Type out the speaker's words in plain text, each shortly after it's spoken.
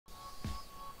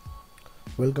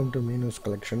Welcome to Meenu's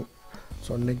collection. So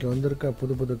இன்றைக்கி வந்திருக்க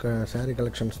புது புது சாரீ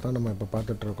கலெக்ஷன்ஸ் தான் நம்ம இப்போ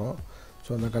பார்த்துட்ருக்கோம். ஸோ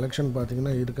அந்த கலெக்ஷன்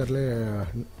பார்த்திங்கன்னா இருக்கிறதுலே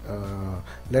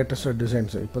லேட்டஸ்ட்டு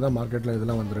டிசைன்ஸ் இப்போ தான் மார்க்கெட்டில்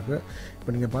இதெல்லாம் வந்திருக்கு. இப்போ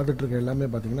நீங்கள் பார்த்துட்ருக்க எல்லாமே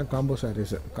பார்த்திங்கன்னா காம்போ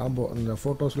சாரீஸு. காம்போ இந்த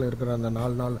ஃபோட்டோஸில் இருக்கிற அந்த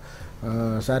 4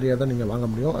 சாரியாக தான் நீங்கள் வாங்க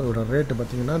முடியும். அதோட ரேட்டு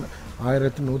பார்த்திங்கன்னா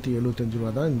 1175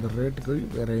 ரூபா தான். இந்த ரேட்டுக்கு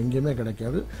வேறு எங்கேயுமே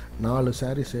கிடைக்காது. 4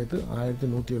 சாரீ சேர்த்து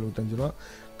 1175 ரூபா.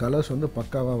 கலர்ஸ் வந்து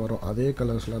பக்காவாக வரும், அதே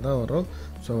கலர்ஸில் தான் வரும்.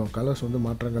 ஸோ கலர்ஸ் வந்து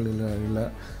மாற்றங்கள் இல்லை.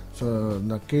 ஸோ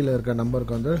இந்த கீழே இருக்க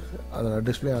நம்பருக்கு வந்து அதில்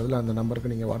டிஸ்பிளே அதில் அந்த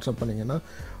நம்பருக்கு நீங்கள் வாட்ஸ்அப் பண்ணிங்கன்னா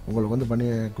உங்களுக்கு வந்து பண்ணி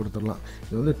கொடுத்துடலாம்.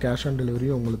 இது வந்து கேஷ் ஆன்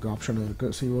டெலிவரியும் உங்களுக்கு ஆப்ஷன்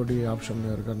இருக்குது, சிஓடி ஆப்ஷன்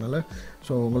இருக்கிறதுனால.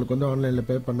 ஸோ உங்களுக்கு வந்து ஆன்லைனில்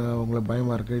பே பண்ண உங்களுக்கு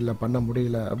பயமாக இருக்குது, இல்லை பண்ண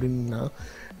முடியல அப்படின்னா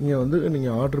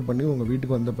நீங்கள் ஆர்டர் பண்ணி உங்கள்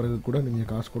வீட்டுக்கு வந்த பிறகு கூட நீங்கள்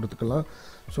காசு கொடுத்துக்கலாம்.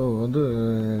 ஸோ வந்து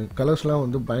கலர்ஸ்லாம்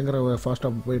வந்து பயங்கர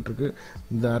ஃபாஸ்ட்டாக போயிட்டுருக்கு.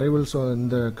 இந்த அரைவல்ஸ்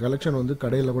இந்த கலெக்ஷன் வந்து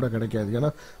கடையில் கூட கிடைக்காது,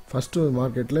 ஏன்னா ஃபஸ்ட்டு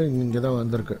மார்க்கெட்டில் இங்கே தான்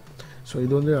வந்திருக்கு. ஸோ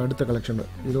இது வந்து அடுத்த கலெக்ஷன்.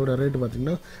 இதோட ரேட்டு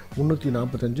பார்த்திங்கன்னா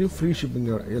 345 ஃப்ரீ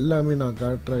ஷிப்பிங்கோட. எல்லாமே நான்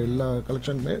காட்டுற எல்லா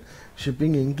கலெக்ஷனுமே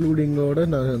ஷிப்பிங் இன்க்ளூடிங்கோடு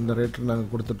இந்த ரேட்டு நாங்கள்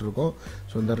கொடுத்துட்ருக்கோம்.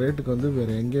 ஸோ இந்த ரேட்டுக்கு வந்து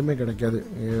வேறு எங்கேயுமே கிடைக்காது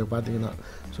பார்த்தீங்கன்னா.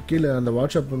 ஸோ கீழே அந்த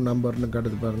வாட்ஸ்அப் நம்பர்னு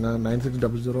காட்டுது பாருங்கள்,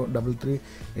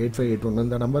 9600338581.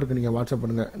 இந்த நம்பருக்கு நீங்கள் வாட்ஸ்அப்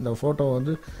பண்ணுங்கள். இந்த ஃபோட்டோ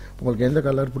வந்து உங்களுக்கு எந்த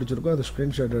கலர் பிடிச்சிருக்கோ அதை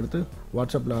ஸ்க்ரீன்ஷாட் எடுத்து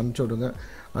வாட்ஸ்அப்பில் அனுப்பிச்சி விடுங்க.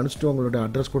 அனுப்பிச்சிட்டு உங்களுடைய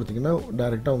அட்ரஸ் கொடுத்தீங்கன்னா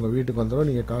டேரெக்டாக உங்கள் வீட்டுக்கு வந்துடும்.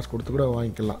 நீங்கள் காசு கொடுத்து கூட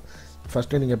வாங்கிக்கலாம்,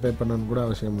 ஃபஸ்ட்டே நீங்கள் பே பண்ணணும்னு கூட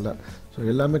அவசியம் இல்லை. ஸோ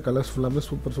எல்லாமே கலர்ஸ் ஃபுல்லாமே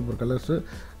சூப்பர் கலர்ஸு.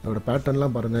 அதோட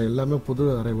பேட்டர்ன்லாம் பாருங்கள், எல்லாமே புது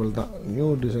அரைவல் தான், நியூ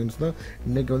டிசைன்ஸ் தான்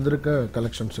இன்றைக்கி வந்திருக்க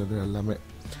கலெக்ஷன்ஸ் இது எல்லாமே.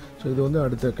 ஸோ இது வந்து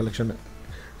அடுத்த கலெக்ஷனு.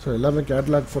 ஸோ எல்லாமே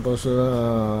கேட்லாக் ஃபோட்டோஸு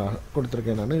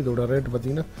கொடுத்துருக்கேன் நான். இதோட ரேட்டு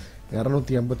பார்த்திங்கன்னா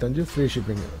 285 ஃப்ரீ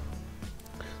ஷிப்பிங்கு.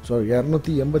 ஸோ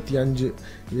 285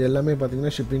 இது எல்லாமே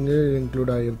பார்த்திங்கன்னா ஷிப்பிங்கு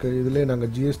இன்க்ளூட் ஆகிருக்கு. இதிலே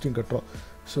நாங்கள் ஜிஎஸ்டியும் கட்டுறோம்.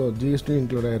 ஸோ ஜிஎஸ்டியும்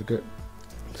இன்க்ளூட் ஆகிருக்கு.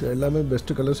 ஸோ எல்லாமே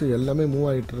பெஸ்ட்டு கலர்ஸ், எல்லாமே மூவ்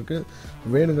ஆகிட்டுருக்கு.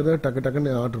 வேணுங்கிறத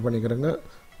டக்குன்னு ஆர்டர் பண்ணிக்கிறேங்க.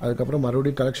 அதுக்கப்புறம்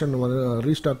மறுபடியும் கலெக்ஷன் வந்து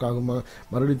ரீஸ்டாக் ஆகுமா,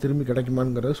 மறுபடியும் திரும்பி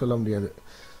கிடைக்குமாங்கிறத சொல்ல முடியாது.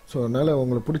 ஸோ அதனால்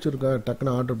உங்களுக்கு பிடிச்சிருக்கா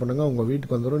டக்குன்னு ஆர்டர் பண்ணுங்கள், உங்கள்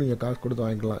வீட்டுக்கு வந்துடும், நீங்கள் காசு கொடுத்து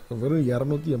வாங்கிக்கலாம். வெறும்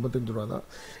 285 ரூபா தான்.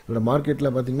 இதோட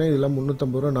மார்க்கெட்டில் பார்த்திங்கன்னா இதெல்லாம்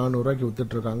 350 ரூபா 400 ரூபாய்க்கு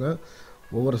விற்றுட்ருக்காங்க.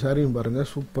 ஒவ்வொரு சாரியும் பாருங்கள்,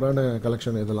 சூப்பரான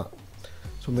கலெக்ஷன் இதெல்லாம்.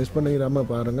 ஸோ மிஸ் பண்ணிடாமல்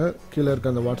பாருங்கள். கீழே இருக்க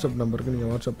அந்த வாட்ஸ்அப் நம்பருக்கு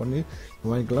நீங்கள் வாட்ஸ்அப் பண்ணி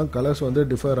வாங்கிக்கலாம். கலர்ஸ் வந்து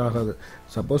டிஃபர் ஆகாது.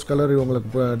 சப்போஸ் கலர் உங்களுக்கு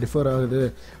இப்போ டிஃபர் ஆகுது,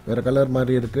 வேறு கலர்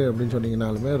மாதிரி இருக்குது அப்படின்னு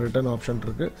சொன்னீங்கனாலுமே ரிட்டன் ஆப்ஷன்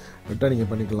இருக்குது, ரிட்டன்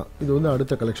நீங்கள் பண்ணிக்கலாம். இது வந்து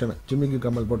அடுத்த கலெக்ஷனு. ஜிமிக்கி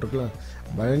கமல் போட்டிருக்கலாம்,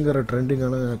 பயங்கர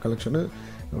ட்ரெண்டிங்கான கலெக்ஷனு.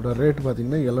 இதோட ரேட்டு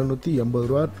பார்த்திங்கன்னா 780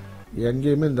 ரூபா.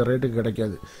 எங்கேயுமே இந்த ரேட்டுக்கு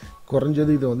கிடைக்காது.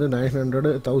 குறைஞ்சது இது வந்து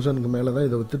 900 1000க்கு மேலே தான்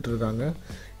இதை விற்றுட்ருக்காங்க.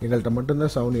 எங்கள்கிட்ட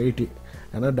மட்டும்தான் 780.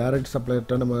 ஏன்னா டைரக்ட்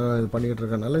சப்ளைட்ட நம்ம இது பண்ணிகிட்டு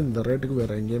இருக்கனால இந்த ரேட்டுக்கு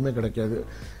வேறு எங்கேயுமே கிடைக்காது.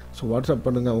 ஸோ வாட்ஸ்அப்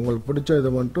பண்ணுங்கள், உங்களுக்கு பிடிச்ச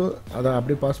இதை மட்டும் அதை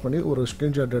அப்படியே பாஸ் பண்ணி ஒரு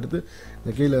ஸ்க்ரீன்ஷாட் எடுத்து இந்த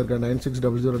கீழே இருக்க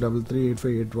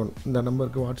 9600338581 இந்த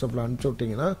நம்பருக்கு வாட்ஸ்அப்பில் அனுப்பிச்சி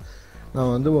விட்டிங்கன்னா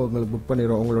நான் வந்து உங்களுக்கு புக்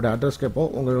பண்ணிடுவோம். உங்களோட அட்ரஸ்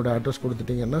கேட்போம், உங்களோட அட்ரஸ்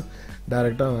கொடுத்துட்டிங்கன்னா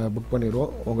டேரெக்டாக புக்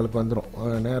பண்ணிடுவோம். உங்களுக்கு வந்துடும்,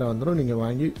 நேராக வந்துடும். நீங்கள்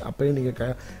வாங்கி அப்போயும் நீங்கள்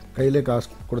கையிலே காசு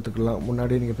கொடுத்துக்கலாம்,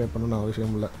 முன்னாடியே நீங்கள் பே பண்ணணும்னு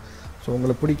அவசியம் இல்லை. ஸோ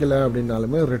உங்களுக்கு பிடிக்கல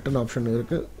அப்படின்னாலுமே ரிட்டன் ஆப்ஷன்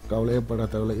இருக்குது, கவலையே பட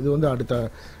தேவையில்லை. இது வந்து அடுத்த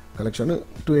கலெக்ஷனு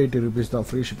 280 ருபீஸ் தான்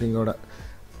ஃப்ரீ ஷிப்பிங்கோட.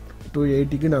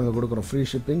 280க்கு நாங்கள் கொடுக்குறோம் free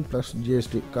shipping plus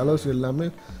GST. Colours எல்லாமே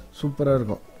சூப்பராக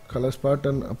இருக்கும். கலர்ஸ்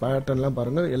பேட்டர்ன்லாம்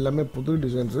பாருங்கள், எல்லாமே புது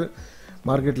டிசைன்ஸு.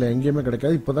 மார்க்கெட்டில் எங்கேயுமே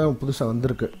கிடைக்காது, இப்போ தான் புதுசாக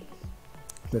வந்திருக்கு.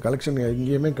 இந்த கலெக்ஷன்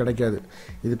எங்கேயுமே கிடைக்காது.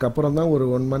 இதுக்கப்புறம் தான் ஒரு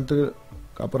 1 மந்த்துக்கு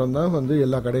அப்புறம் தான் வந்து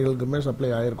எல்லா கடைகளுக்குமே சப்ளை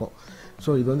ஆகிருக்கும். ஸோ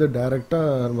இது வந்து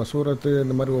டைரெக்டாக நம்ம சூரத்து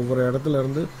இந்த மாதிரி ஒவ்வொரு இடத்துல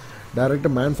இருந்து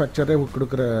டைரெக்டாக மேனுஃபேக்சரே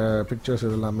கொடுக்குற பிக்சர்ஸ்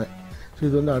இது எல்லாமே. ஸோ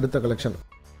இது வந்து அடுத்த கலெக்ஷன்.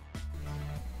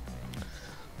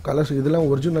 கலர்ஸ் இதெல்லாம்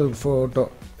ஒரிஜினல் ஃபோட்டோ,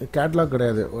 கேட்லாக்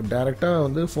கிடையாது, ஒரு டைரெக்டாக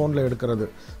வந்து ஃபோனில் எடுக்கிறது.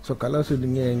 ஸோ கலர்ஸ்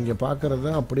நீங்கள் இங்கே பார்க்குறது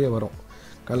தான் அப்படியே வரும்.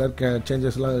 கலர்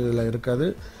சேஞ்சஸ்லாம் இதில் இருக்காது.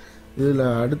 இதில்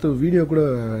அடுத்து வீடியோ கூட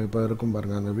இப்போ இருக்கும்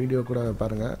பாருங்கள், அந்த வீடியோ கூட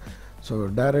பாருங்கள். ஸோ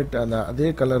டைரெக்ட் அந்த அதே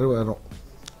கலரு வரும்,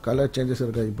 கலர் சேஞ்சஸ்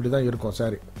இருக்காது. இப்படி தான் இருக்கும்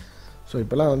சாரி. ஸோ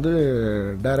இப்போலாம் வந்து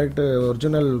டைரெக்ட்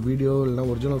ஒரிஜினல் வீடியோ இல்லைனா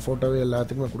ஒரிஜினல் ஃபோட்டோவே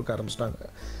எல்லாத்துக்குமே கொடுக்க ஆரம்பிச்சிட்டாங்க.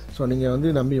 ஸோ நீங்கள் வந்து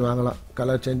நம்பி வாங்கலாம்,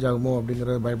 கலர் சேஞ்ச் ஆகுமோ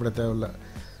அப்படிங்கிறத பயப்பட தேவையில்லை.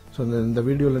 ஸோ இந்த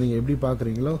வீடியோவில் நீங்கள் எப்படி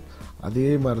பார்க்குறீங்களோ அதே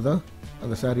மாதிரி தான்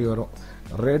அந்த சாரீ வரும்.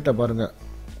 ரேட்டை பாருங்கள்,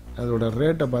 அதோட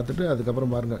ரேட்டை பார்த்துட்டு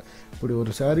அதுக்கப்புறம் பாருங்கள் இப்படி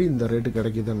ஒரு சாரீ இந்த ரேட்டு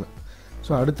கிடைக்கிதுன்னு.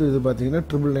 ஸோ அடுத்து இது பார்த்தீங்கன்னா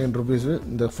 999 ருபீஸு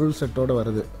இந்த ஃபுல் செட்டோடு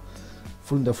வருது.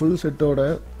 இந்த ஃபுல் செட்டோட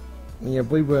நீங்கள்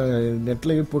போய் இப்போ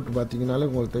நெட்லேயே போட்டு பார்த்தீங்கனாலே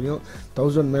உங்களுக்கு தெரியும்,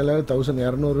 1000 மேலே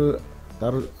 1200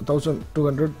 1200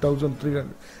 1300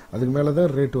 அதுக்கு மேலே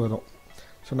தான் ரேட்டு வரும்.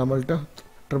 ஸோ நம்மள்கிட்ட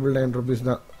 999 ருபீஸ்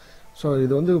தான். ஸோ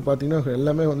இது வந்து பார்த்திங்கன்னா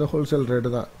எல்லாமே வந்து ஹோல்சேல் ரேட்டு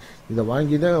தான். இதை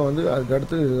வாங்கி தான் வந்து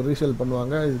அதுக்கடுத்து ரீசேல்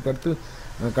பண்ணுவாங்க, இதுக்கடுத்து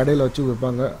கடையில் வச்சு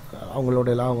விற்பாங்க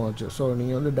அவங்களுடைய லாபம் வச்சு. ஸோ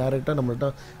நீங்கள் வந்து டைரெக்டாக நம்மள்கிட்ட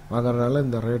வாங்குறதுனால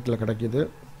இந்த ரேட்டில் கிடைக்கிது.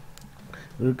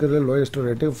 இருக்கிற லோயஸ்ட்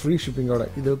ரேட்டு ஃப்ரீ ஷிப்பிங்கோட.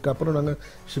 இதுக்கப்புறம் நாங்கள்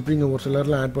ஷிப்பிங் ஒரு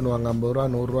சிலர்லாம் ஆட் பண்ணுவாங்க, 50 ரூபா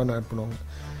 100 ரூபான்னு ஆட் பண்ணுவாங்க.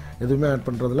 எதுவுமே ஆட்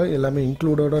பண்ணுறதில்ல, எல்லாமே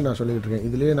இன்க்ளூடோட நான் சொல்லிகிட்டு இருக்கேன்.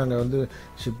 இதுலேயே நாங்கள் வந்து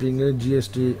ஷிப்பிங்கு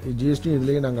ஜிஎஸ்டி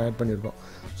இதுலேயே நாங்கள் ஆட் பண்ணியிருக்கோம்.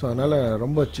 ஸோ அதனால்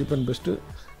ரொம்ப சீப் அண்ட் பெஸ்ட்டு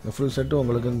இந்த ஃபுல் செட்டு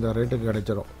உங்களுக்கு இந்த ரேட்டுக்கு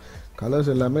கிடைச்சிரும். கலர்ஸ்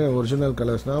எல்லாமே ஒரிஜினல்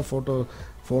கலர்ஸ் தான்,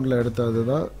 ஃபோனில் எடுத்தது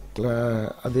தான்,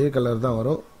 அதே கலர் தான்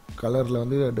வரும். கலரில்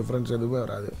வந்து டிஃப்ரென்ஸ் எதுவுமே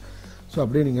வராது. ஸோ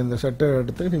அப்படியே நீங்கள் இந்த செட்டை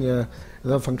எடுத்து நீங்கள்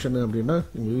எதாவது ஃபங்க்ஷனு அப்படின்னா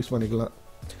நீங்கள் யூஸ் பண்ணிக்கலாம்.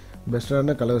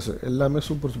 பெஸ்ட்டான கலர்ஸு எல்லாமே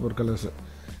சூப்பர் கலர்ஸு.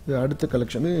 இது அடுத்த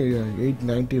கலெக்ஷனு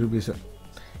 890 ருபீஸு,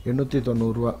 890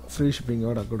 ரூபா ஃப்ரீ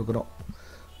ஷிப்பிங்கோட கொடுக்குறோம்.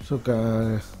 ஸோ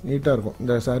நீட்டாக இருக்கும்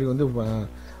இந்த சாரீ வந்து.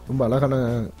 ரொம்ப அழகான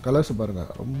கலர்ஸ்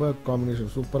பாருங்கள், ரொம்ப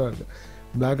காம்பினேஷன் சூப்பராக இருக்குது.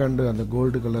 பிளாக் அண்டு அந்த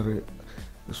கோல்டு கலரு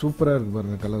சூப்பராக இருக்குது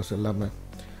பாருங்கள். கலர்ஸ் எல்லாமே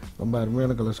ரொம்ப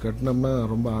அருமையான கலர்ஸ். கட்டினோம்னா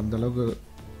ரொம்ப அந்தளவுக்கு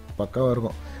பக்காவாக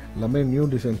இருக்கும். எல்லாமே நியூ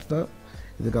டிசைன்ஸ் தான்.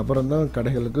 இதுக்கப்புறம் தான்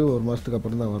கடைகளுக்கு ஒரு மாதத்துக்கு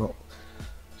அப்புறம் தான் வரும்.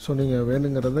 ஸோ நீங்கள்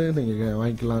வேணுங்கிறத நீங்கள்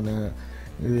வாங்கிக்கலான்னு.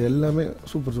 இது எல்லாமே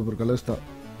சூப்பர் கலர்ஸ் தான்.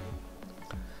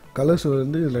 கலர்ஸ்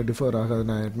வந்து இதில் டிஃபர் ஆகாது.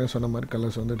 நான் ஏற்கனவே சொன்ன மாதிரி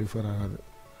கலர்ஸ் வந்து டிஃபர் ஆகாது.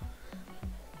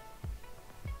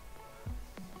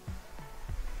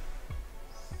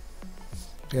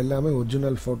 எல்லாமே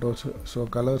ஒரிஜினல் ஃபோட்டோஸு. ஸோ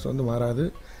கலர்ஸ் வந்து மாறாது.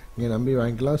 நீங்கள் நம்பி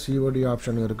வாங்கிக்கலாம். சிஓடி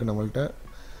ஆப்ஷன் இருக்குது நம்மள்கிட்ட.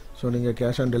 ஸோ நீங்கள்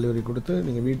கேஷ் ஆன் டெலிவரி கொடுத்து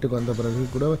நீங்கள் வீட்டுக்கு வந்த பிறகு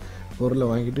கூட பொருளை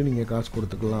வாங்கிட்டு நீங்கள் காசு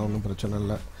கொடுத்துக்கலாம், ஒன்றும் பிரச்சனை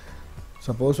இல்லை.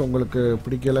 சப்போஸ் உங்களுக்கு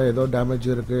பிடிக்கல, ஏதோ டேமேஜ்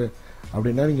இருக்குது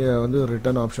அப்படின்னா நீங்கள் வந்து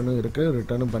ரிட்டர்ன் ஆப்ஷனும் இருக்குது,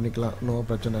 ரிட்டர்னும் பண்ணிக்கலாம், ஒன்றும்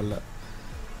பிரச்சனை இல்லை.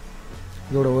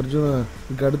 இதோட ஒரிஜினல்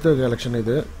இதுக்கு அடுத்த கலெக்ஷன்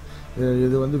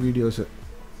இது வந்து வீடியோஸு.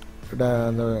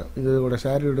 அந்த இதோட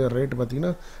சாரியோட ரேட்டு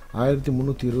பார்த்திங்கன்னா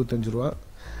 1325 ரூபா.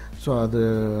 ஸோ அது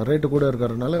ரேட்டு கூட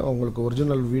இருக்கிறதுனால அவங்களுக்கு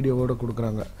ஒரிஜினல் வீடியோவோடு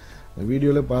கொடுக்குறாங்க.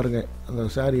 வீடியோவில் பாருங்கள் அந்த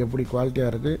சாரீ எப்படி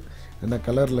குவாலிட்டியாக இருக்குது, என்ன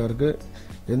கலரில் இருக்குது,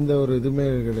 எந்த ஒரு இதுவுமே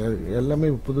கிடையாது, எல்லாமே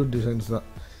புது டிசைன்ஸ் தான்.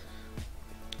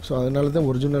 ஸோ அதனால தான்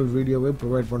ஒரிஜினல் வீடியோவே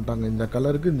ப்ரொவைட் பண்ணிட்டாங்க. இந்த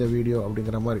கலருக்கு இந்த வீடியோ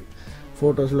அப்படிங்கிற மாதிரி.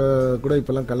 ஃபோட்டோஸில் கூட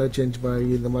இப்போல்லாம் கலர் சேஞ்ச்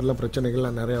பண்ணி இந்த மாதிரிலாம்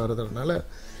பிரச்சனைகள்லாம் நிறையா வர்றதுனால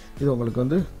இது உங்களுக்கு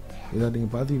வந்து இதை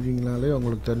நீங்கள் பார்த்துக்கிட்டீங்கனாலே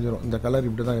உங்களுக்கு தெரிஞ்சிடும் இந்த கலர்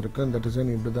இப்படி தான் இருக்கும், இந்த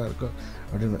டிசைன் இப்படி தான் இருக்கும்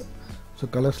அப்படின்னு. ஸோ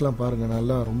கலர்ஸ்லாம் பாருங்கள்,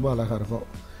 நல்லா ரொம்ப அழகாக இருக்கும்.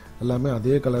 எல்லாமே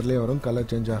அதே கலர்லேயே வரும், கலர்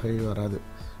சேஞ்ச் ஆகவே வராது.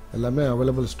 எல்லாமே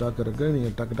அவைலபிள் ஸ்டாக் இருக்குது.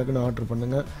 நீங்கள் டக்குன்னு ஆர்டர்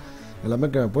பண்ணுங்கள். எல்லாமே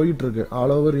போயிட்டுருக்கு.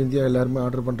 ஆல் ஓவர் இந்தியா எல்லாருமே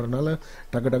ஆர்டர் பண்ணுறதுனால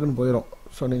டக்குன்னு போயிடும்.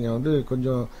 ஸோ நீங்கள் வந்து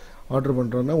கொஞ்சம் ஆர்டர்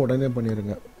பண்ணுறோன்னா உடனே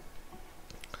பண்ணிடுங்க.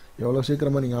 எவ்வளோ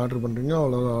சீக்கிரமாக நீங்கள் ஆர்டர் பண்ணுறீங்களோ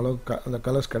அவ்வளோ அந்த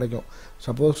கலர்ஸ் கிடைக்கும்.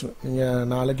 சப்போஸ் நீங்கள்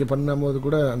நாளைக்கு பண்ணும்போது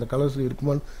கூட அந்த கலர்ஸ்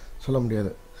இருக்குமான்னு சொல்ல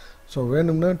முடியாது. ஸோ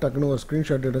வேணும்னா டக்குன்னு ஒரு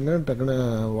ஸ்க்ரீன்ஷாட் எடுங்க, டக்குன்னு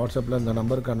வாட்ஸ்அப்பில் அந்த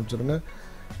நம்பருக்கு அனுப்பிச்சிடுங்க.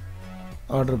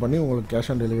 ஆர்டர் பண்ணி உங்களுக்கு கேஷ்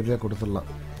ஆன் டெலிவரியாக கொடுத்துடலாம்.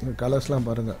 கலர்ஸ்லாம்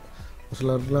பாருங்கள்,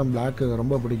 சிலருக்குலாம் பிளாக்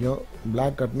ரொம்ப பிடிக்கும்.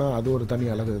 பிளாக் கட்டினா அது ஒரு தனி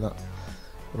அழகு தான்.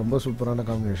 ரொம்ப சூப்பரான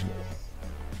காம்பினேஷன்.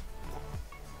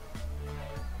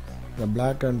 இந்த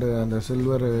பிளாக் அண்டு அந்த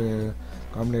சில்வர்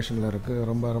காம்பினேஷனில் இருக்குது.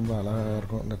 ரொம்ப அழகாக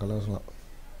இருக்கும் இந்த கலர்ஸ்லாம்.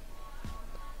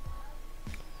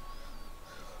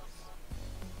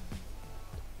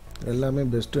 எல்லாமே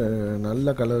பெஸ்ட்டு,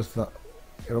 நல்ல கலர்ஸ் தான்.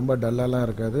 ரொம்ப டல்லாலாம்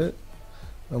இருக்காது,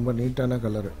 ரொம்ப நீட்டான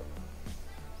கலரு.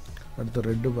 அடுத்து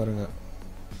ரெட்டு பாருங்கள்,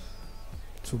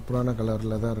 சூப்பரான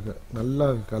கலரில் தான் இருக்குது. நல்ல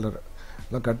கலர்.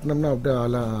 எல்லாம் கட்டினோம்னா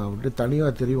அப்படியே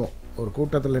தனியாக தெரியும். ஒரு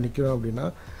கூட்டத்தில் நிற்கிறோம் அப்படின்னா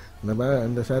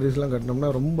இந்த சாரீஸ்லாம்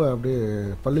கட்டினோம்னா ரொம்ப அப்படியே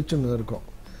பளிச்சுன்னு இருக்கும்.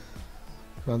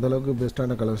 ஸோ அந்தளவுக்கு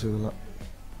பெஸ்ட்டான கலர்ஸ் இதெல்லாம்.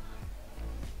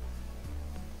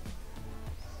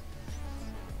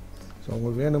 ஸோ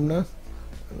உங்களுக்கு வேணும்னா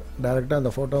டைரெக்டாக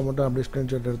அந்த ஃபோட்டோ மட்டும் அப்படியே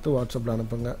ஸ்க்ரீன்ஷாட் எடுத்து வாட்ஸ்அப்பில்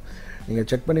அனுப்புங்க. நீங்கள்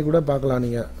செக் பண்ணி கூட பார்க்கலாம்.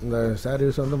 நீங்கள் இந்த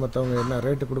சாரீஸ் வந்து மற்றவங்க என்ன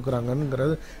ரேட்டு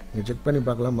கொடுக்குறாங்கங்கிறது நீங்கள் செக் பண்ணி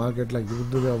பார்க்கலாம். மார்க்கெட்டில்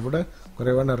இருந்ததை விட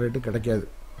குறைவான ரேட்டு கிடைக்காது,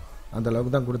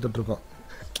 அந்தளவுக்கு தான் கொடுத்துட்ருக்கோம்.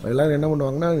 எல்லோரும் என்ன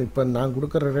பண்ணுவாங்கன்னா இப்போ நான்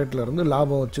கொடுக்குற ரேட்டில் இருந்து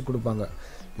லாபம் வச்சு கொடுப்பாங்க.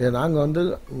 நாங்கள் வந்து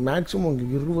மேக்ஸிமம்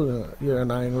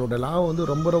நான் எங்களோட லாபம் வந்து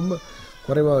ரொம்ப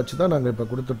குறைவாக வச்சு தான் நாங்கள் இப்போ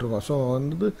கொடுத்துட்ருக்கோம். ஸோ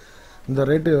வந்து இந்த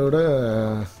ரேட்டோட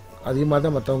அதிகமாக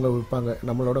தான் மற்றவங்க விற்பாங்க,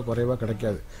 நம்மளோட குறைவாக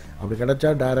கிடைக்காது. அப்படி கிடைச்சா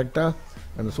டைரெக்டாக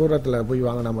அந்த சூரத்தில் போய்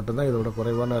வாங்கினா மட்டும்தான் இதோட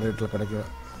குறைவான ரேட்டில்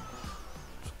கிடைக்கும்.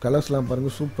 கலர்ஸ்லாம்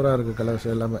பாருங்கள், சூப்பராக இருக்குது கலர்ஸ்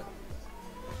எல்லாமே.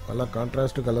 நல்லா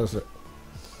கான்ட்ராஸ்ட்டு கலர்ஸு.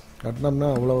 கட்டினோம்னா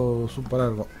அவ்வளோ சூப்பராக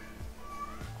இருக்கும்.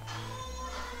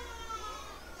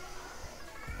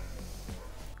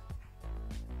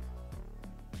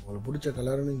 உங்களுக்கு பிடிச்ச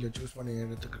கலர்னு நீங்கள் சூஸ் பண்ணி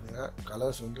எடுத்துக்கோங்க.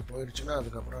 கலர்ஸ் வந்து போயிடுச்சுன்னா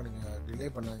அதுக்கப்புறம் நீங்கள் டிலே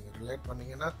பண்ணாதீங்க. ரிலேட்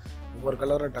பண்ணிங்கன்னா ஒவ்வொரு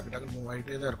கலரும் டக்குன்னு மூவ்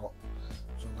ஆகிட்டே தான் இருக்கும்.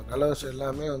 ஸோ இந்த கலர்ஸ்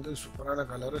எல்லாமே வந்து சூப்பரான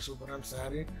கலரு, சூப்பரான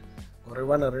சாரீ,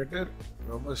 குறைவான ரேட்டு,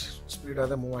 ரொம்ப ஸ்பீடாக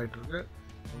தான் மூவ் ஆகிட்டுருக்கு.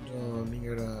 கொஞ்சம்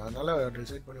நீங்கள் அதனால்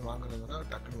டிசைட் பண்ணி வாங்குறதுனா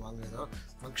டக்குன்னு வாங்க. ஏதோ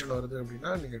ஃபங்க்ஷன் வருது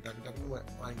அப்படின்னா நீங்கள் டக்குன்னு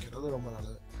வாங்கிக்கிறது ரொம்ப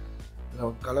நல்லது.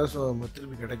 இந்த கலர்ஸ்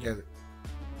திருப்பி கிடைக்காது.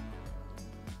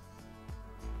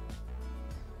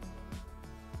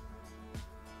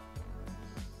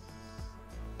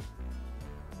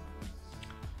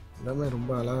 எல்லாமே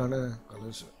ரொம்ப அழகான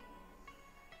கலர்ஸ்.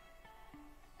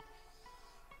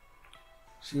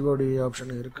 சிஓடி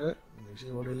ஆப்ஷன் இருக்குது, நீங்கள்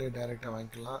சிஓடியிலே டைரெக்டாக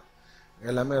வாங்கிக்கலாம்.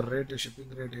 எல்லாமே ரேட்டு,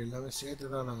 ஷிப்பிங் ரேட்டு எல்லாமே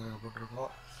சேர்த்து தான் நாங்கள்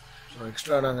போட்டிருக்கோம். ஸோ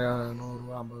எக்ஸ்ட்ரா நாங்கள் 100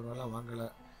 ரூபா 50 ரூபாலாம் வாங்கலை,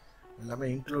 எல்லாமே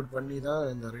இன்க்ளூட் பண்ணி தான்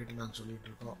இந்த ரேட்டு நாங்கள்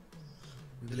சொல்லிகிட்ருக்கோம்.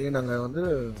 இதுலேயே நாங்கள் வந்து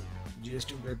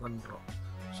ஜிஎஸ்டி பே பண்ணுறோம்.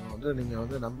 ஸோ வந்து நீங்கள்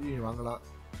வந்து நம்பி வாங்கலாம்,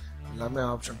 எல்லாமே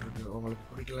ஆப்ஷன் இருக்குது. உங்களுக்கு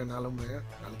பிடிக்கலைனாலுமே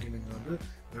நாளைக்கு நீங்கள் வந்து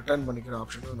ரிட்டர்ன் பண்ணிக்கிற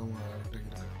ஆப்ஷனும் நம்மகிட்ட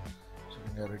இருக்குது. ஸோ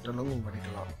நீங்கள் ரிட்டர்னும்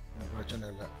பண்ணிக்கலாம், பிரச்சனை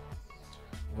இல்லை.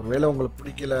 ஒருவேளை உங்களுக்கு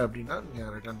பிடிக்கல அப்படின்னா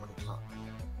நீங்கள் ரிட்டர்ன் பண்ணிக்கலாம்,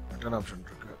 ரிட்டர்ன் ஆப்ஷன்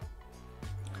இருக்குது.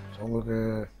 ஸோ உங்களுக்கு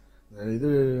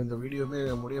இந்த வீடியோவுமே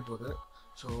முடிய போகுது.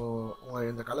 ஸோ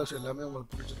இந்த கலர்ஸ் எல்லாமே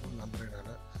உங்களுக்கு பிடிச்சிருக்குன்னு நம்புகிறேன்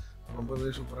நான். ரொம்பவே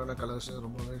சூப்பரான கலர்ஸு,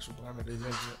 ரொம்பவே சூப்பரான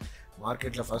டிசைன்ஸு.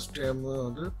 மார்க்கெட்டில் ஃபஸ்ட் டைமு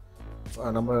வந்து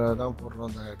நம்ம தான் போடுறோம்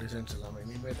அந்த டிசைன்ஸ் எல்லாமே.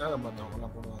 இனிமேல் தான் நம்ம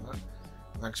மற்றவங்களாம் போடுவாங்க,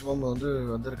 மேக்ஸிமம் வந்து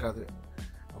வந்திருக்காது.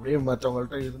 அப்படியே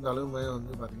மற்றவங்கள்ட்ட இருந்தாலுமே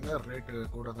வந்து பார்த்திங்கன்னா ரேட்டு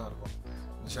கூட தான் இருக்கும்.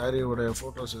 சாரியோடைய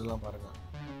ஃபோட்டோஸ் இதெல்லாம் பாருங்கள்,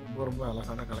 ரொம்ப ரொம்ப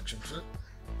அழகான கலெக்ஷன்ஸு,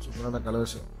 சூப்பரான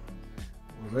கலர்ஸு.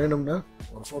 வேணும்னா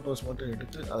ஒரு ஃபோட்டோஸ் மட்டும்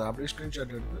எடுத்து அதை அப்படியே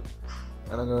ஸ்க்ரீன்ஷாட் எடுத்து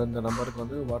எனக்கு இந்த நம்பருக்கு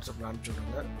வந்து வாட்ஸ்அப்பில் அனுப்பிச்சி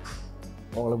விடுங்க.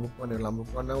 உங்களை புக் பண்ணிடலாம்.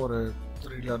 புக் பண்ணால் ஒரு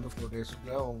 3 to 4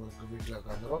 டேஸுக்குள்ளே உங்களுக்கு வீட்டில்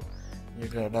உட்காந்துரும்.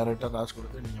 நீங்கள் டைரெக்டாக காசு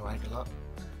கொடுத்து நீங்கள் வாங்கிக்கலாம்,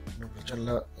 ஒன்றும் பிரச்சனை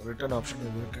இல்லை. ரிட்டர்ன் ஆப்ஷன்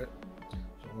இது இருக்குது.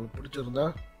 ஸோ உங்களுக்கு பிடிச்சிருந்தா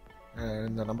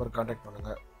இந்த நம்பருக்கு கான்டாக்ட்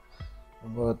பண்ணுங்கள்.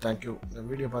 ரொம்ப தேங்க்யூ, இந்த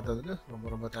வீடியோ பார்த்ததுக்கு ரொம்ப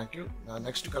ரொம்ப தேங்க்யூ. நான்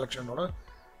நெக்ஸ்ட் கலெக்ஷனோட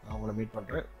நான் உங்களை மீட்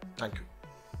பண்ணுறேன். தேங்க்யூ.